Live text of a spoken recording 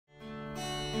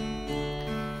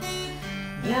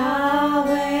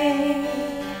Yahweh,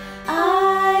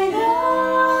 I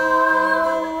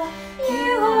know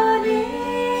you are near,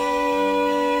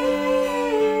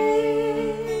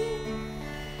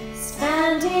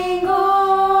 standing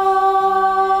always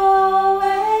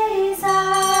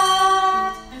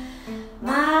at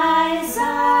my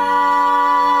side.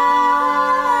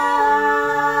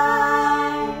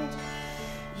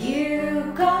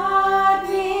 You guard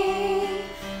me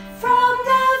from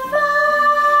the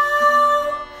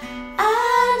foe,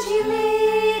 and you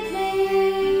lead me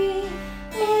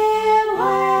in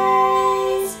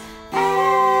ways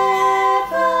everlasting.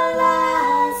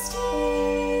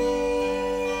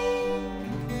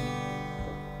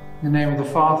 In the name of the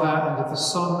Father, and of the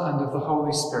Son, and of the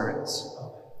Holy Spirit.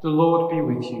 The Lord be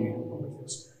with you.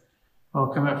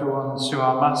 Welcome everyone to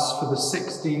our Mass for the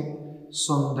 16th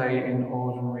Sunday in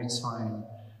Ordinary Time.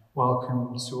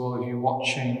 Welcome to all of you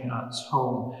watching at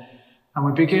home. And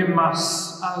we begin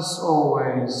Mass, as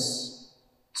always,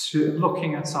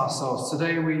 looking at ourselves.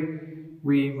 Today we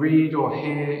read or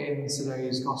hear in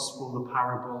today's Gospel the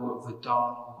parable of the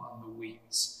darnel and the wheat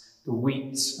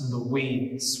and the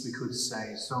weeds, we could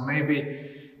say. So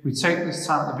maybe we take this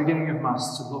time at the beginning of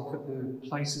Mass to look at the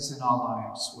places in our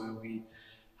lives where we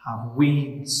have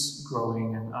weeds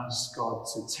growing and ask God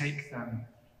to take them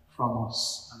from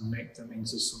us and make them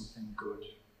into something good.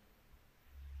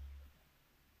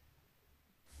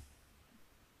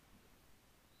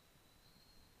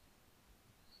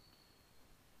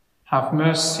 Have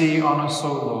mercy on us,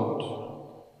 O Lord,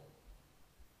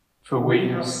 for we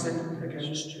have sinned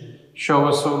against you. Show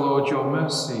us, O Lord, your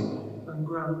mercy, and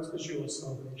grant us your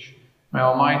salvation. May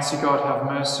Almighty God have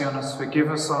mercy on us, forgive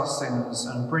us our sins,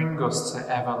 and bring us to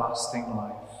everlasting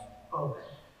life. Amen.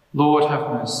 Lord, have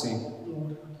mercy.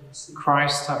 Lord, have mercy.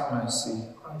 Christ, have mercy.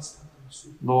 Christ, have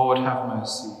mercy. Lord, have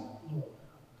mercy. Lord,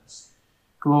 have mercy.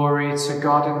 Glory to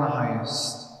God in the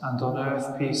highest, and on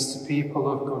earth peace to people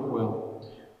of good will.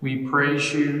 We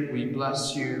praise you, we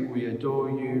bless you, we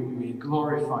adore you, we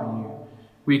glorify you.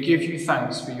 We give you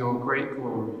thanks for your great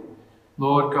glory.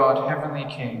 Lord God, Heavenly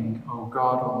King, O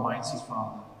God, Almighty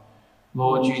Father,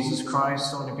 Lord Jesus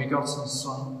Christ, only begotten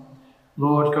Son,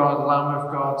 Lord God, Lamb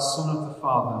of God, Son of the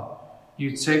Father,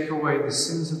 you take away the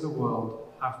sins of the world,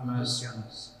 have mercy on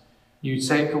us. You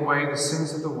take away the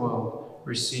sins of the world,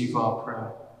 receive our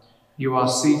prayer. You are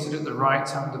seated at the right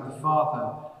hand of the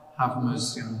Father, have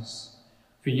mercy on us.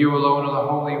 For you alone are the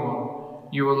Holy One,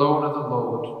 you alone are the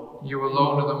Lord, you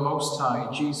alone are the Most High,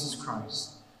 Jesus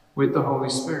Christ, with the Holy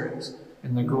Spirit,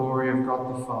 in the glory of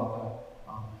God the Father.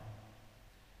 Amen.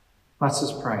 Let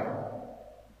us pray.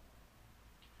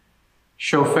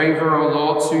 Show favour, O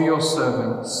Lord, to your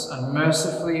servants, and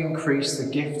mercifully increase the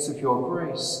gifts of your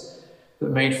grace, that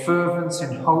made fervent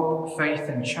in hope, faith,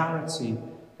 and charity,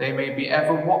 they may be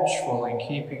ever watchful in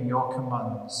keeping your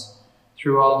commands.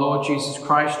 Through our Lord Jesus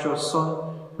Christ, your Son,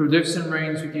 who lives and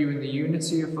reigns with you in the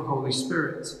unity of the Holy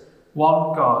Spirit,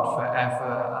 one God for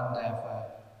ever and ever.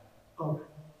 Amen.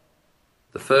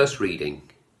 The first reading,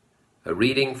 a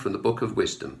reading from the Book of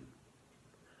Wisdom.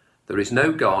 There is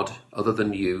no God other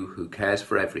than you who cares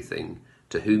for everything,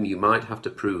 to whom you might have to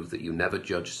prove that you never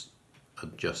judge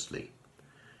unjustly.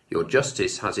 Your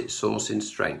justice has its source in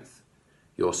strength.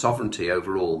 Your sovereignty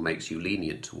over all makes you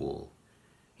lenient to all.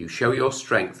 You show your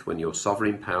strength when your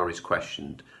sovereign power is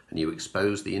questioned, and you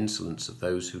expose the insolence of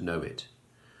those who know it.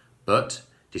 But,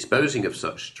 disposing of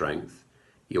such strength,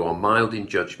 you are mild in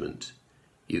judgment.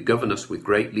 You govern us with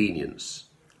great lenience,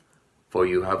 for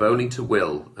you have only to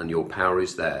will, and your power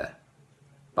is there.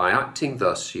 By acting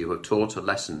thus, you have taught a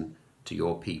lesson to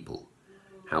your people,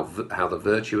 how the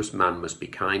virtuous man must be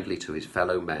kindly to his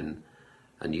fellow men,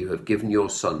 and you have given your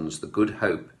sons the good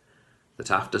hope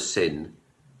that after sin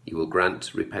you will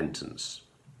grant repentance.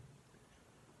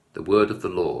 The word of the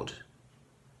Lord.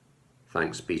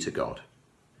 Thanks be to God.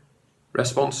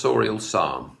 Responsorial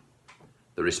Psalm.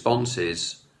 The response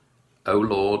is, O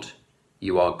Lord,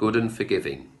 you are good and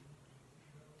forgiving.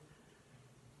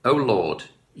 O Lord,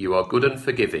 you are good and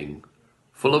forgiving,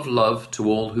 full of love to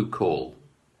all who call.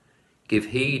 Give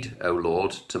heed, O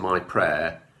Lord, to my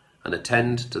prayer, and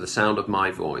attend to the sound of my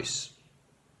voice.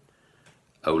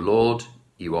 O Lord,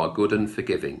 you are good and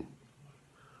forgiving.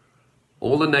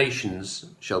 All the nations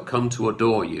shall come to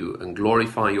adore you and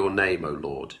glorify your name, O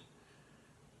Lord.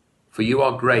 For you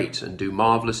are great and do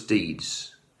marvellous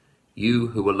deeds, you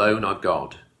who alone are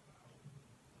God.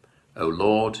 O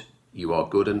Lord, you are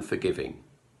good and forgiving.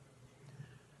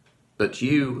 But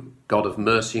you, God of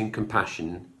mercy and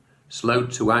compassion, slow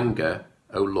to anger,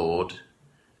 O Lord,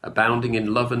 abounding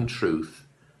in love and truth,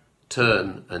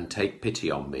 turn and take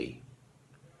pity on me.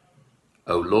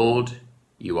 O Lord,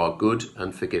 You are good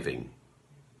and forgiving.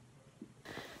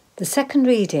 The second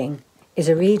reading is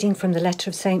a reading from the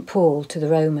letter of St. Paul to the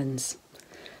Romans.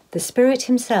 The Spirit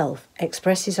himself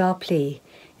expresses our plea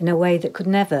in a way that could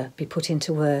never be put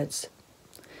into words.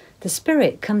 The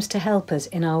Spirit comes to help us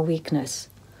in our weakness.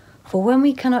 For when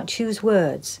we cannot choose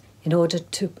words in order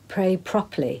to pray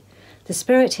properly, the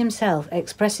Spirit himself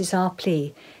expresses our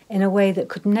plea in a way that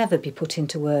could never be put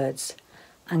into words.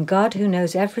 And God, who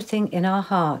knows everything in our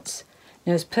hearts,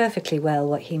 knows perfectly well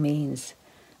what he means,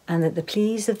 and that the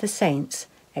pleas of the saints,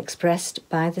 expressed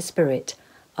by the Spirit,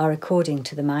 are according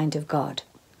to the mind of God.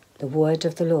 The word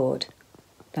of the Lord.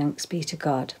 Thanks be to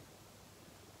God.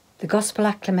 The Gospel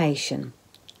Acclamation.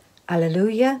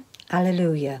 Alleluia,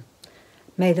 alleluia.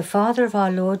 May the Father of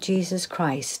our Lord Jesus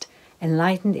Christ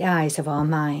enlighten the eyes of our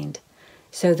mind,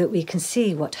 so that we can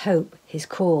see what hope his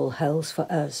call holds for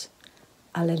us.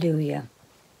 Alleluia.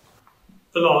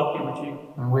 The Lord be with you.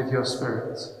 And with your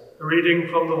spirit. A reading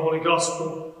from the Holy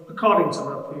Gospel according to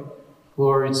Matthew.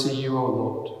 Glory to you, O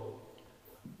Lord.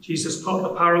 Jesus put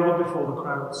a parable before the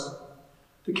crowds.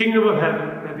 The kingdom of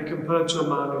heaven may be compared to a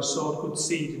man who sowed good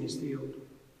seed in his field.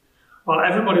 While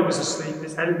everybody was asleep,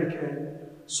 his enemy came,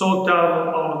 sowed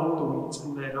down all among the wheat,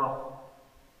 and made off.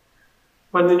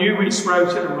 When the new wheat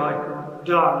sprouted and ripened,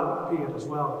 the darnel appeared as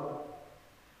well.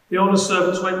 The owner's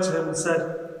servants went to him and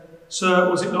said, "Sir,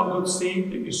 was it not good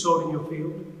seed that you sowed in your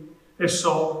field? If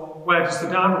so, where does the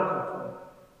darnel come from?"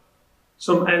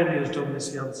 "Some enemy has done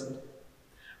this," he answered.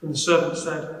 And the servant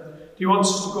said, "Do you want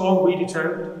us to go and weed it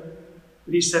out?"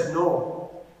 But he said,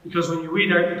 "No, because when you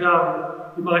weed out the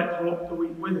darnel, you might pull up the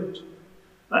wheat with it.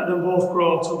 Let them both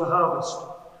grow until the harvest.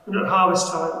 And at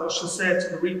harvest time I shall say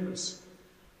to the reapers,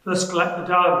 first collect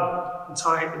the darnel and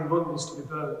tie it in bundles to be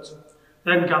burnt,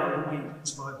 then gather the wheat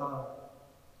into my barn."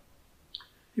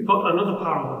 He put another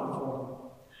parable before them.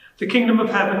 "The kingdom of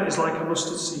heaven is like a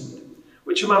mustard seed,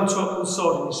 which a man took and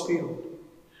sowed in his field.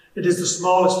 It is the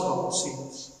smallest of all the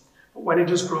seeds, but when it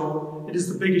has grown, it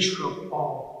is the biggest shrub of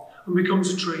all, and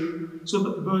becomes a tree, so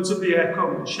that the birds of the air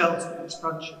come and shelter in its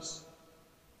branches."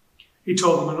 He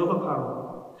told them another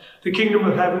parable. "The kingdom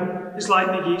of heaven is like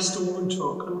the yeast a woman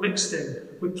took and mixed in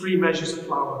with 3 measures of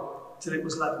flour, till it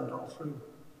was leavened all through."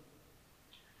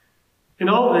 In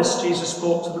all this, Jesus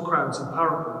spoke to the crowds in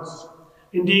parables.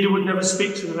 Indeed, he would never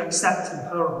speak to them except in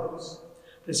parables.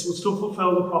 This was to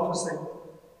fulfill the prophecy.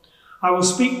 "I will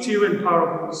speak to you in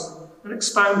parables and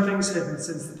expound things hidden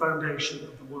since the foundation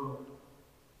of the world."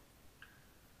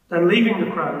 Then, leaving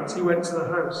the crowds, he went to the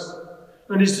house,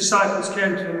 and his disciples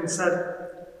came to him and said,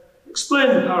 "Explain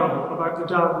the parable about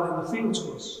the darnel in the field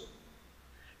to us."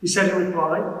 He said in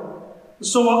reply, "The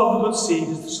sower of the good seed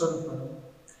is the Son of Man.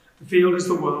 The field is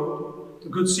the world. The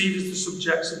good seed is the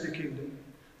subjects of the kingdom.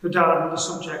 The darnel the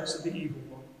subjects of the evil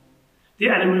one. The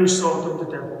enemy who sowed them,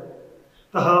 the devil.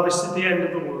 The harvest is the end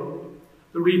of the world.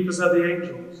 The reapers are the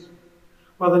angels.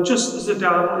 Well then, just as the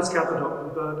darnel is gathered up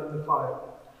and burned in the fire,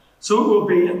 so it will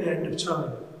be at the end of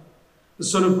time. The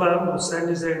Son of Man will send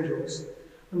his angels,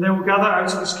 and they will gather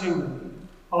out of his kingdom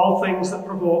all things that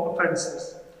provoke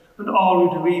offences, and all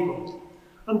who do evil,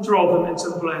 and throw them into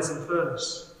the blazing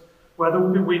furnace, where there will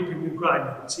be weeping and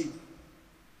grinding of teeth.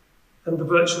 And the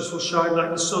virtuous will shine like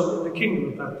the sun in the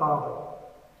kingdom of their Father.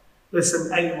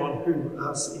 Listen, anyone who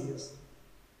has ears."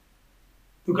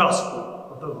 The Gospel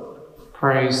of the Lord.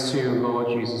 Praise to you, Lord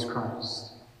Jesus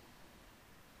Christ.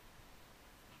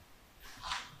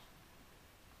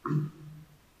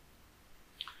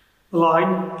 The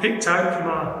line picked out from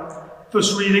our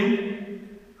first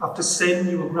reading, "After sin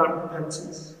you will grant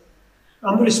repentance,"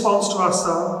 and the response to our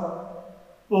psalm,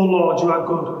 "O Lord, you are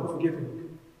good and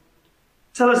forgiving,"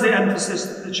 tell us the emphasis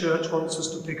that the Church wants us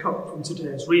to pick up from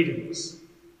today's readings,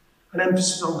 an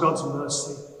emphasis on God's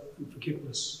mercy and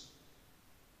forgiveness.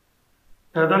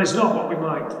 Now, that is not what we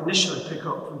might initially pick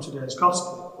up from today's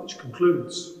Gospel, which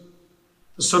concludes,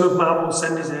 "The Son of Man will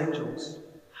send his angels,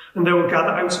 and they will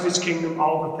gather out of his kingdom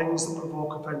all the things that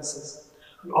provoke offences,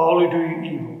 and all who do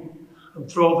evil, and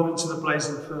throw them into the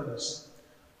blazing furnace,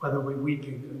 where there will be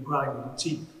weeping and grinding of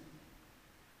teeth.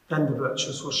 Then the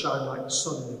virtuous will shine like the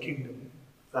sun in the kingdom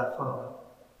of their Father."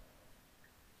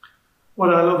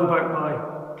 What I love about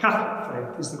my Catholic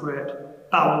faith is the great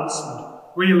balance and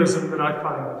realism that I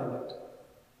find within it.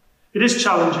 It is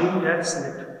challenging, yes,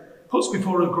 and it puts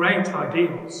before us great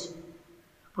ideals.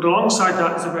 But alongside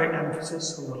that is a great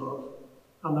emphasis on the love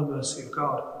and the mercy of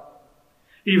God.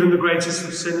 Even the greatest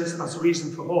of sinners has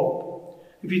reason for hope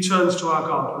if he turns to our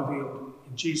God revealed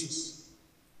in Jesus.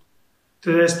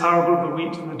 Today's parable of the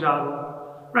wheat and the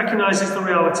darnel recognises the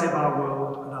reality of our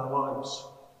world and our lives,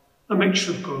 a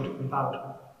mixture of good and bad.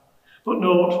 But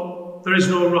note, But there is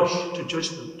no rush to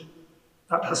judgment.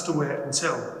 That has to wait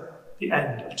until the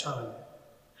end of time.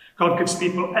 God gives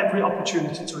people every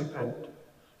opportunity to repent,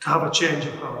 to have a change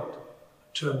of heart,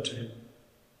 turn to him.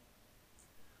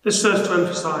 This serves to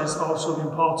emphasise also the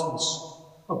importance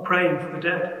of praying for the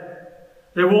dead.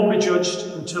 They won't be judged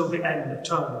until the end of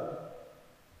time.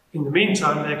 In the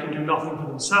meantime, they can do nothing for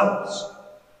themselves,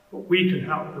 but we can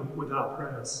help them with our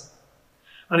prayers.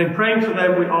 And in praying for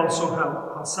them, we also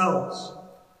help ourselves,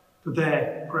 for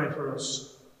they pray for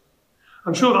us.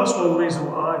 I'm sure that's one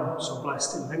reason why I'm so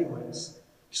blessed in many ways,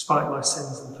 despite my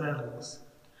sins and failings.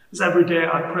 As every day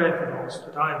I pray for those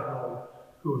that I have known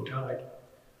who have died,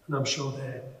 and I'm sure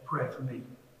they pray for me.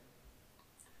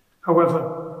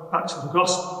 However, back to the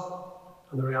gospel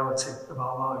and the reality of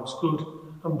our lives, good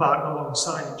and bad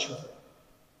alongside each other.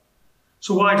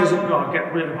 So why doesn't God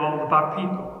get rid of all the bad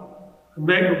people and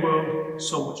make the world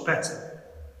so much better?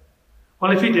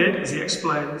 Well, if he did, as he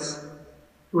explains,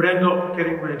 he would end up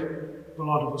getting rid of a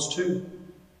lot of us too.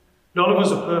 None of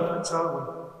us are perfect, are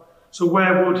we? So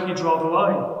where would he draw the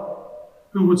line?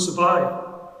 Who would survive?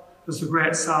 As the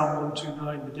great Psalm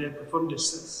 129, the De Profundis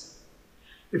says,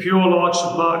 if your Lord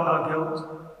should mark our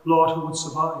guilt, Lord, who would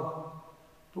survive?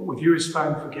 But with you is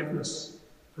found forgiveness.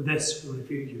 For this we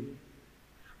revere you.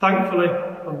 Thankfully,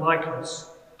 unlike us,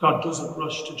 God doesn't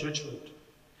rush to judgment.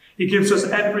 He gives us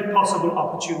every possible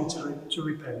opportunity to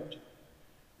repent.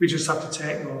 We just have to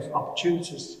take those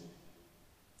opportunities.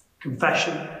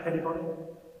 Confession, anybody?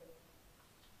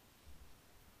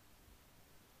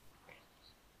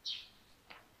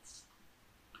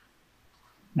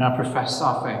 Now profess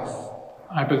our faith.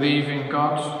 I believe in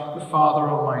God, the Father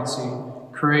Almighty,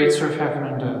 creator of heaven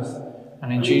and earth,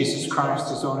 and in Jesus Christ,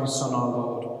 his only Son, our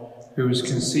Lord, who was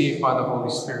conceived by the Holy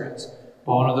Spirit,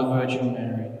 born of the Virgin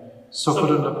Mary, suffered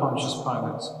under Pontius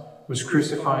Pilate, was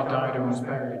crucified, died, and was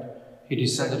buried. He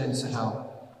descended into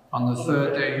hell. On the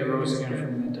third day he rose again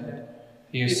from the dead.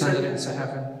 He ascended into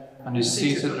heaven, and is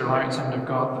seated at the right hand of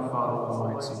God, the Father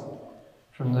Almighty.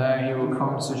 From there he will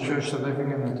come to judge the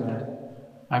living and the dead.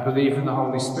 I believe in the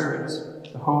Holy Spirit,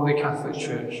 the Holy Catholic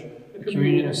Church, the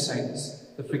communion of saints,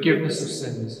 the forgiveness of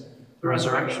sins, the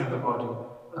resurrection of the body,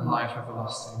 and life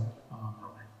everlasting. Amen.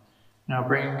 Now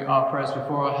bring our prayers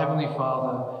before our Heavenly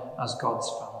Father as God's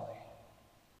family.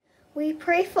 We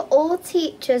pray for all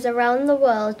teachers around the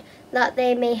world that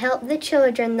they may help the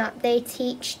children that they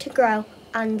teach to grow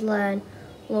and learn.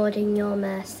 Lord, in your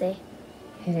mercy.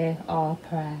 Hear our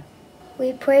prayer.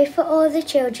 We pray for all the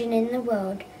children in the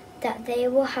world that they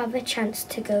will have a chance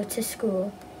to go to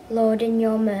school. Lord, in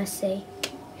your mercy.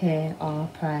 Hear our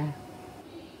prayer.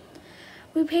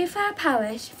 We pray for our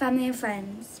parish, family and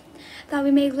friends, that we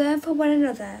may learn from one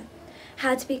another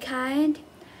how to be kind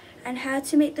and how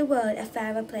to make the world a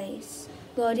fairer place.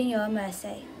 Lord, in your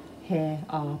mercy. Hear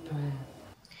our prayer.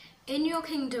 In your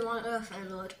kingdom on earth,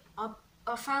 O Lord,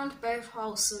 are found both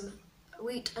wholesome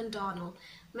wheat and darnel.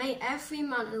 May every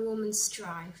man and woman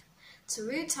strive to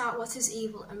root out what is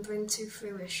evil and bring to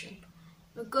fruition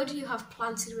the good you have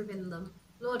planted within them.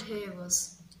 Lord, hear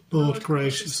us. Lord,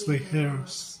 graciously hear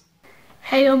us.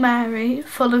 Hail Mary,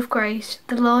 full of grace,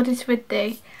 the Lord is with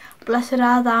thee. Blessed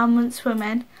art thou amongst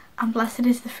women, and blessed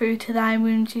is the fruit of thy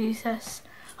womb, Jesus.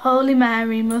 Holy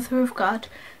Mary, Mother of God,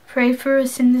 pray for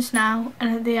us sinners now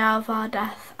and at the hour of our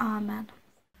death. Amen.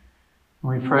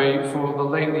 We pray for the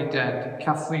lately dead,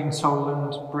 Kathleen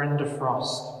Toland, Brenda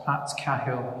Frost, Pat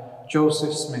Cahill,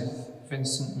 Joseph Smith,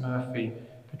 Vincent Murphy,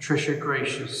 Patricia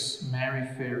Gracious, Mary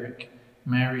Fearick,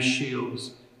 Mary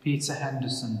Shields, Peter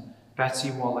Henderson, Betty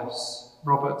Wallace,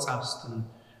 Robert Aston,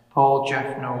 Paul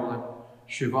Jeff Nolan,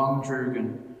 Siobhan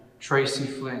Drugan, Tracy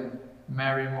Flynn,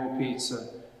 Mary Moore-Peter,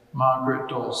 Margaret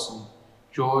Dawson,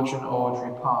 George and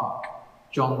Audrey Park,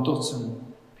 John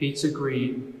Dutton, Peter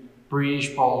Green,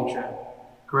 Breege Bolger,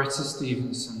 Greta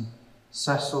Stevenson,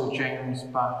 Cecil James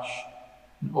Bash,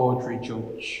 and Audrey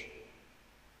Judge.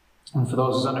 And for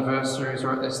those whose anniversaries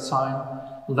are at this time,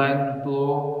 Len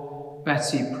Bloor,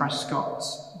 Betty Prescott,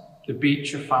 the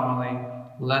Beecher family,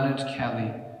 Leonard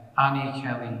Kelly, Annie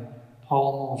Kelly,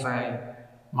 Paul Mulvey,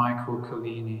 Michael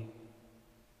Collini.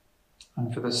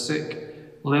 And for the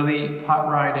sick, Lily, Pat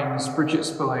Ridings, Bridget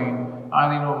Spillane,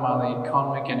 Eileen O'Malley,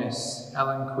 Con McGuinness,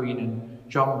 Ellen Queenan,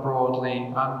 John Broadley,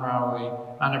 Anne Rowley,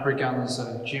 Anna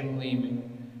Briganza, Jim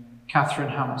Leeming, Catherine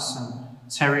Hampson,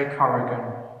 Terry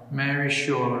Corrigan, Mary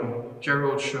Shura,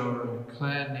 Gerald Shura,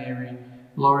 Claire Neary,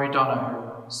 Laurie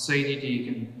Donoghue, Sadie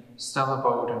Deegan, Stella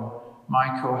Bowden,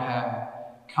 Mike O'Hare,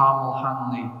 Carmel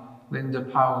Hanley, Linda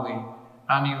Powley,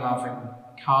 Annie Lavin,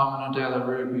 Carmen Adela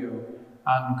Rubio,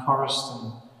 Anne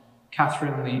Corriston,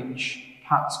 Catherine Leach,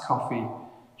 Pat Coffey,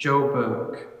 Joe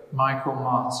Burke, Michael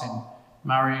Martin,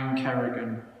 Marion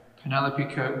Kerrigan, Penelope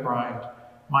Kirkbride,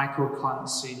 Michael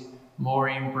Clancy,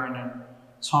 Maureen Brennan,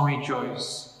 Tommy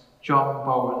Joyce, John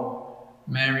Bowen,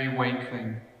 Mary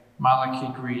Wakeling,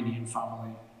 Malachi Greeny and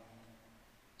family.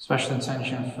 Special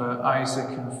intention for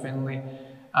Isaac and Finley,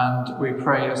 and we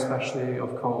pray especially,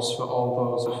 of course, for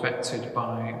all those affected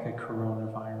by the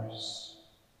coronavirus.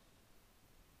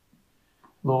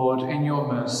 Lord, in your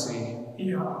mercy,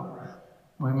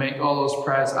 we make all those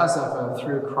prayers as ever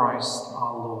through Christ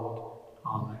our Lord.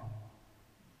 Amen.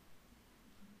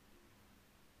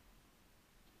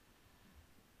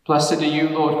 Blessed are you,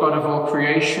 Lord God of all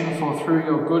creation, for through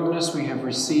your goodness we have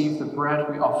received the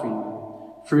bread we offer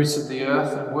you, fruit of the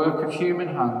earth and work of human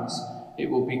hands. It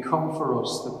will become for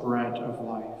us the bread of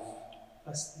life.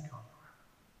 Blessed be God.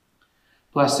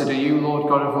 Blessed are you, Lord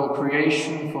God of all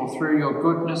creation, for through your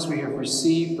goodness we have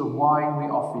received the wine we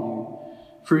offer you,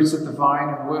 fruit of the vine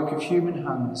and work of human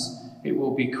hands. It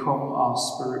will become our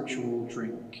spiritual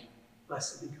drink.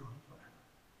 Blessed be God.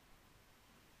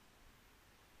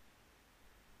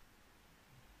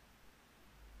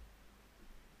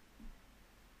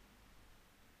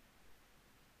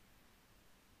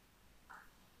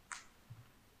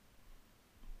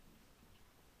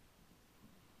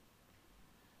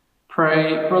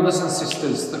 Pray, brothers and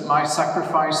sisters, that my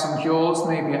sacrifice and yours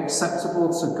may be acceptable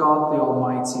to God the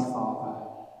Almighty Father.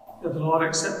 That the Lord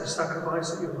accept the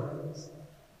sacrifice at your hands,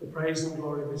 the praise and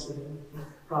glory of his name,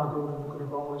 for our good and the good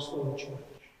of all his holy church.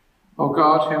 O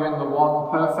God, who in the one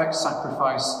perfect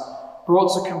sacrifice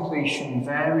brought to completion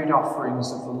varied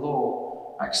offerings of the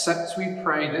law, accept, we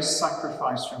pray, this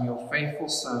sacrifice from your faithful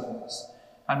servants,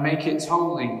 and make it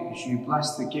holy as you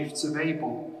bless the gifts of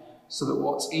Abel, so that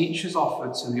what each has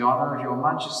offered to the honour of your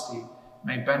majesty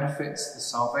may benefit the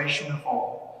salvation of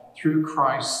all, through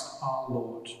Christ our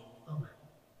Lord. Amen.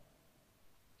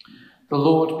 The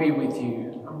Lord be with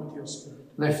you. And with your spirit.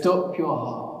 Lift up your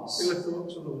hearts. We lift them up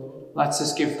to the Lord. Let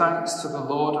us give thanks to the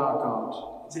Lord our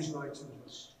God. It is right and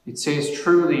just. It is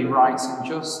truly right and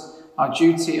just, our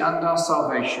duty and our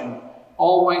salvation,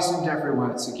 always and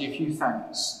everywhere to give you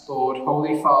thanks, Lord,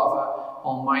 Holy Father,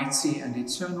 Almighty and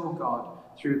eternal God,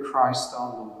 through Christ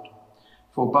our Lord.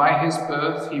 For by his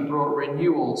birth he brought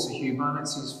renewal to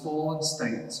humanity's fallen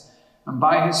state, and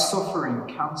by his suffering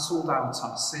cancelled out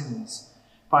our sins.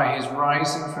 By his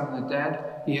rising from the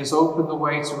dead he has opened the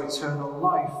way to eternal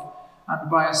life, and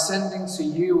by ascending to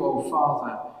you, O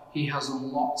Father, he has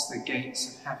unlocked the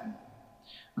gates of heaven.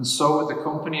 And so with the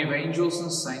company of angels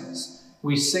and saints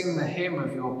we sing the hymn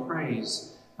of your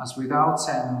praise, as without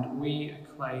end we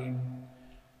acclaim,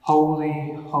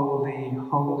 Holy, holy,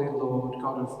 holy Lord,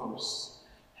 God of hosts,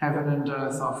 heaven and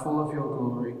earth are full of your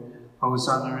glory.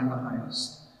 Hosanna in the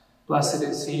highest. Blessed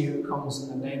is he who comes in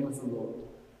the name of the Lord.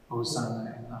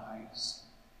 Hosanna in the highest.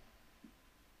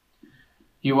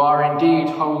 You are indeed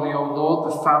holy, O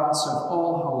Lord, the fount of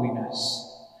all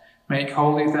holiness. Make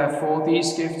holy, therefore,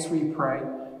 these gifts, we pray,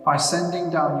 by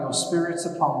sending down your Spirit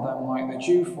upon them like the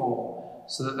dewfall,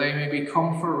 so that they may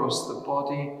become for us the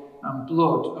body and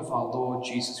blood of our Lord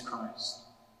Jesus Christ.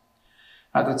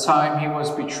 At the time he was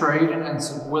betrayed and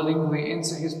entered willingly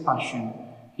into his passion,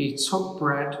 he took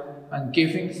bread and,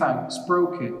 giving thanks,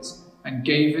 broke it and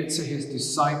gave it to his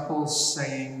disciples,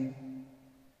 saying,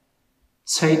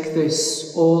 Take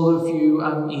this, all of you,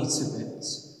 and eat of it,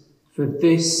 for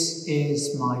this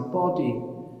is my body,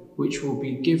 which will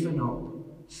be given up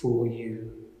for you.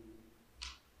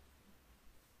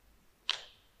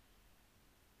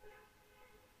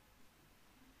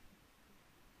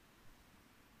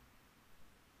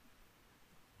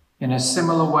 In a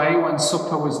similar way, when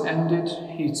supper was ended,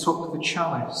 he took the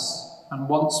chalice, and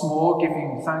once more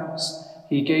giving thanks,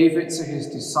 he gave it to his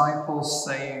disciples,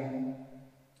 saying,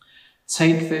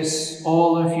 Take this,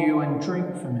 all of you, and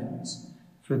drink from it,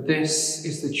 for this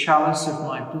is the chalice of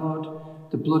my blood,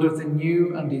 the blood of the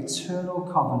new and eternal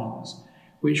covenant,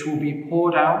 which will be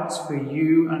poured out for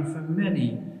you and for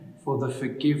many for the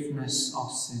forgiveness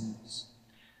of sins.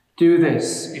 Do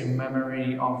this in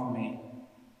memory of me.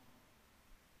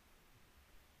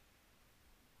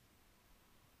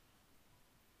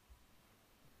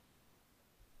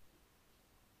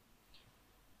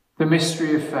 The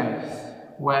mystery of faith.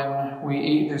 When we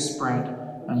eat this bread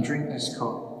and drink this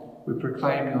cup, we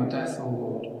proclaim your death, O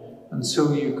Lord,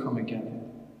 until you come again.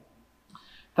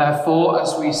 Therefore,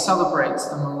 as we celebrate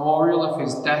the memorial of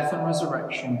his death and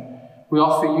resurrection, we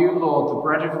offer you, Lord, the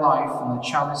bread of life and the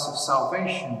chalice of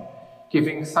salvation,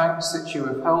 giving thanks that you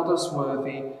have held us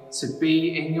worthy to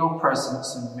be in your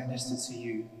presence and minister to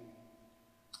you.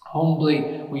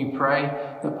 Humbly we pray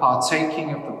that,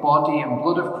 partaking of the body and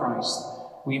blood of Christ,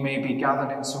 we may be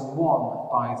gathered into one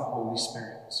by the Holy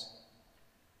Spirit.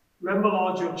 Remember,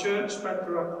 Lord, your church spread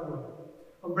throughout the world,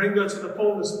 and bring her to the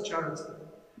fullness of charity,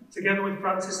 together with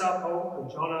Francis our Pope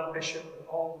and John our Bishop and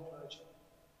all the clergy.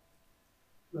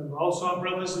 Remember also our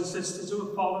brothers and sisters who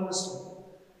have fallen asleep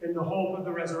in the hope of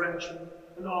the resurrection,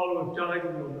 and all who have died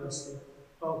in your mercy.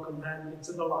 Welcome them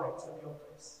into the light of your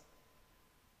face.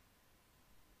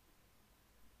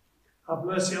 Have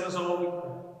mercy on us all, we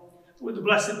pray. With the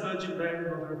Blessed Virgin Mary,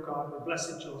 Mother of God, with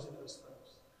Blessed Joseph, her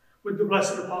spouse, with the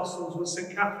blessed apostles, with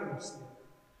St. Catherine of Siena,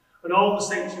 and all the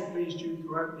saints who pleased you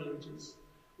throughout the ages,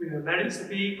 we may merit to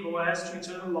be co-heirs to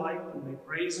eternal life, and may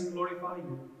praise and glorify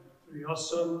you through your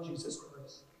Son, Jesus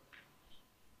Christ.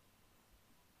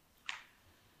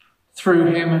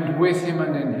 Through him and with him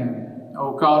and in him,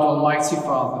 O God, Almighty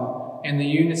Father, in the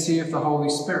unity of the Holy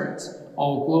Spirit,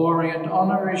 all glory and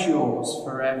honour is yours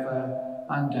forever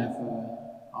and ever.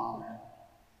 Amen.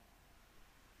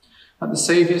 At the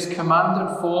Saviour's command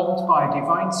and formed by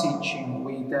divine teaching,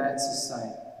 we dare to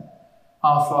say,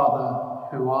 Our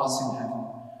Father, who art in heaven,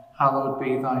 hallowed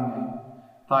be thy name.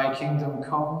 Thy kingdom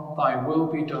come, thy will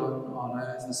be done on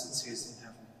earth as it is in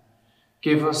heaven.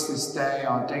 Give us this day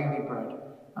our daily bread,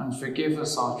 and forgive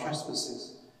us our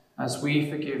trespasses, as we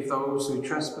forgive those who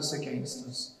trespass against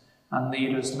us. And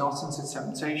lead us not into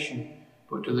temptation,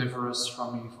 but deliver us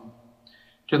from evil.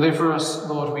 Deliver us,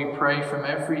 Lord, we pray, from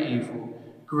every evil.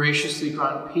 Graciously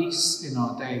grant peace in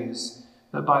our days,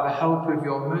 that by the help of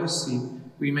your mercy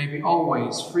we may be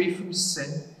always free from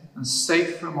sin and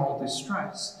safe from all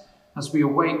distress, as we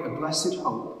await the blessed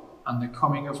hope and the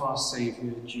coming of our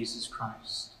Saviour, Jesus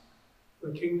Christ.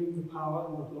 The kingdom, the power,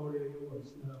 and the glory are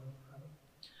yours now and forever.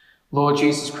 Lord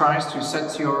Jesus Christ, who said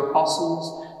to your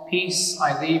apostles, Peace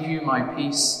I leave you, my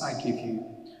peace I give you.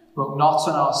 Look not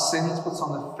on our sins, but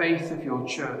on the faith of your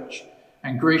church,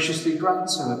 and graciously grant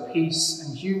to her peace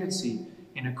and unity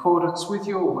in accordance with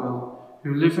your will,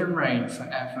 who live and reign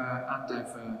forever and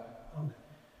ever. Amen.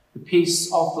 The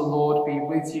peace of the Lord be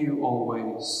with you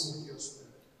always. With your spirit.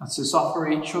 Let us offer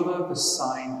each other the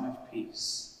sign of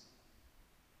peace.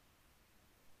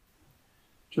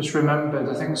 Just remembered,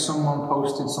 I think someone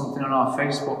posted something on our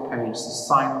Facebook page, the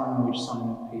sign language sign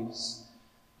of peace.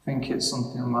 I think it's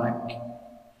something like that,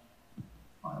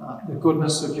 the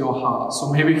goodness of your heart. So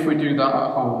maybe if we do that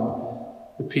at home,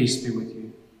 the peace be with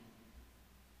you.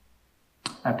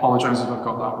 I apologise if I've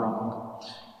got that wrong.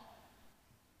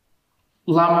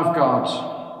 Lamb of God,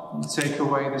 you take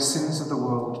away the sins of the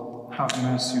world, have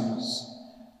mercy on us.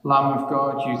 Lamb of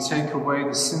God, you take away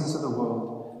the sins of the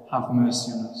world, have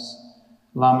mercy on us.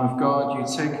 Lamb of God, you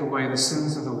take away the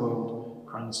sins of the world,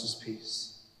 grant us peace.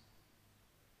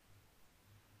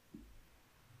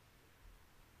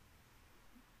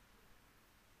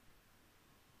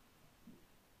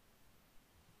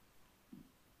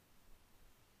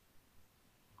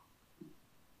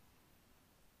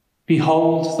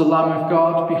 Behold the Lamb of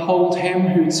God, behold him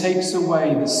who takes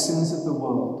away the sins of the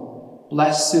world.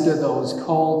 Blessed are those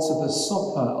called to the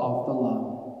supper of the Lamb.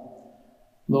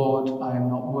 Lord, I am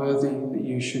not worthy that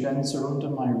you should enter under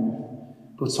my roof,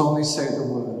 but only say the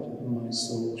word, and my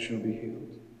soul shall be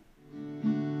healed.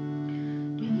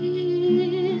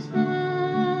 Jesus,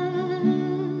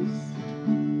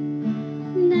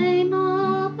 name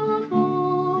above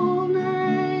all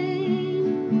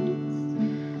names,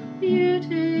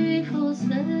 beautiful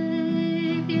Saviour,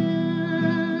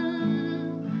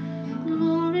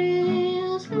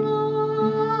 glorious Lord,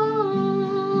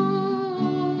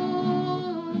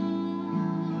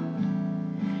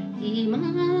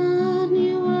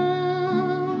 Emmanuel,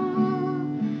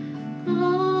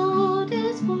 God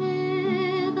is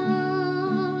with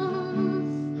us,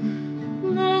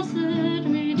 blessed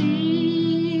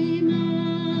Redeemer,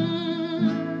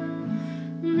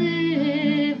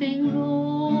 living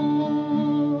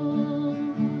Lord,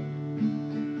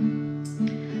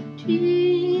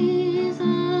 Jesus,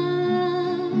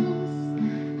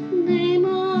 name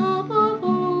above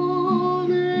all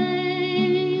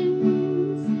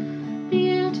names,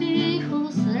 beautiful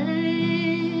Saviour,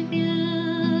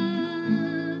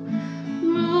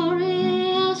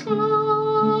 glorious Lord,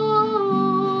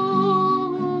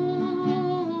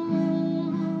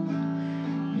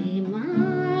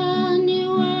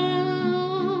 Emmanuel,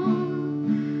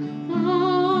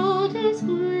 God is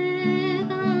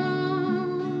with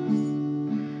us,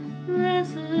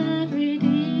 blessed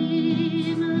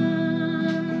Redeemer,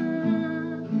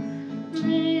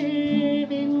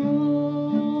 living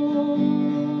Lord.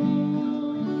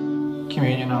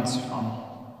 Communion Antiphon.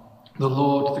 The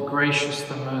Lord, the gracious,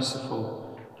 the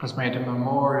merciful, has made a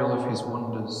memorial of his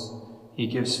wonders. He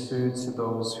gives food to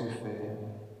those who fear him.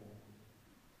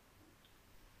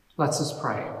 Let us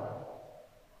pray.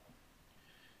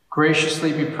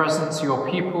 Graciously be present to your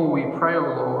people, we pray, O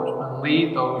Lord, and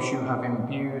lead those you have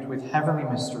imbued with heavenly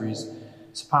mysteries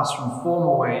to pass from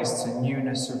former ways to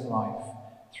newness of life,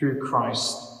 through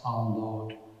Christ our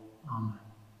Lord. Amen.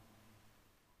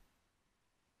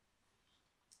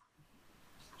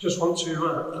 Just want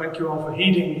to thank you all for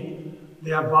heeding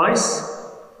the advice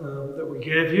that we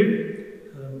gave you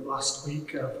last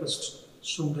week, first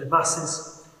Sunday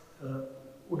masses.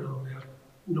 We only had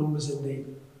numbers in the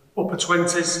upper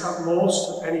 20s at most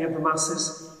of any of the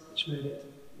masses, which made it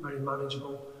very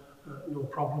manageable, no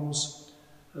problems.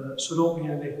 So don't be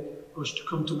in any rush to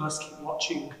come to mass, keep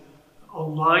watching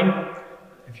online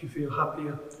if you feel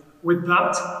happier with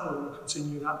that. We'll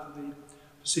continue that for the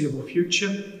foreseeable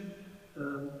future.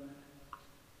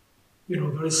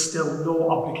 There is still no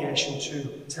obligation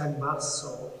to attend mass,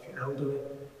 so if you're elderly,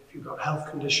 if you've got health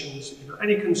conditions, if you've got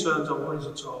any concerns or worries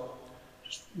at all,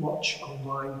 just watch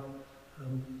online.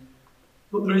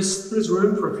 But there is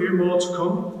room for a few more to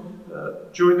come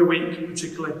during the week,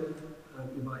 particularly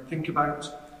you might think about.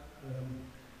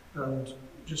 And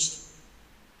just,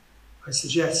 I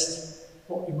suggest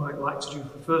what you might like to do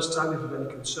for the first time, if you have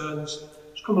any concerns,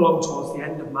 just come along towards the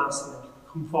end of Mass and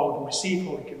come forward and receive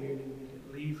Holy Communion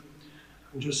and leave,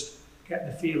 and just get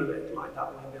the feel of it like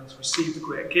that way, and be able to receive the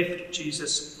great gift of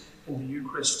Jesus in the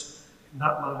Eucharist in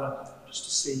that manner, just to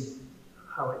see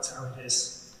how it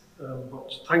is.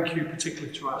 But thank you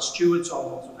particularly to our stewards, all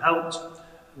those who helped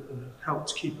and have helped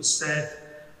to keep us safe,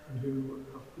 and who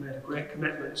have made a great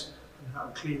commitment and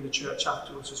have cleaned the church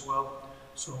afterwards as well.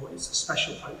 So it's a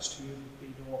special thanks to you. There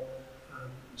would be no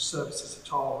services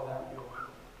at all without your help.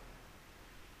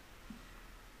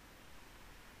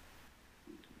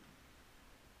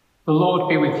 The Lord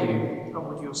be with you. And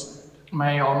with your spirit.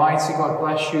 May Almighty God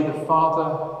bless you, the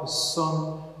Father, the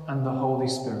Son, and the Holy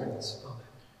Spirit. Amen.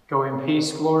 Go in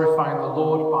peace, glorifying the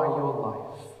Lord by your life.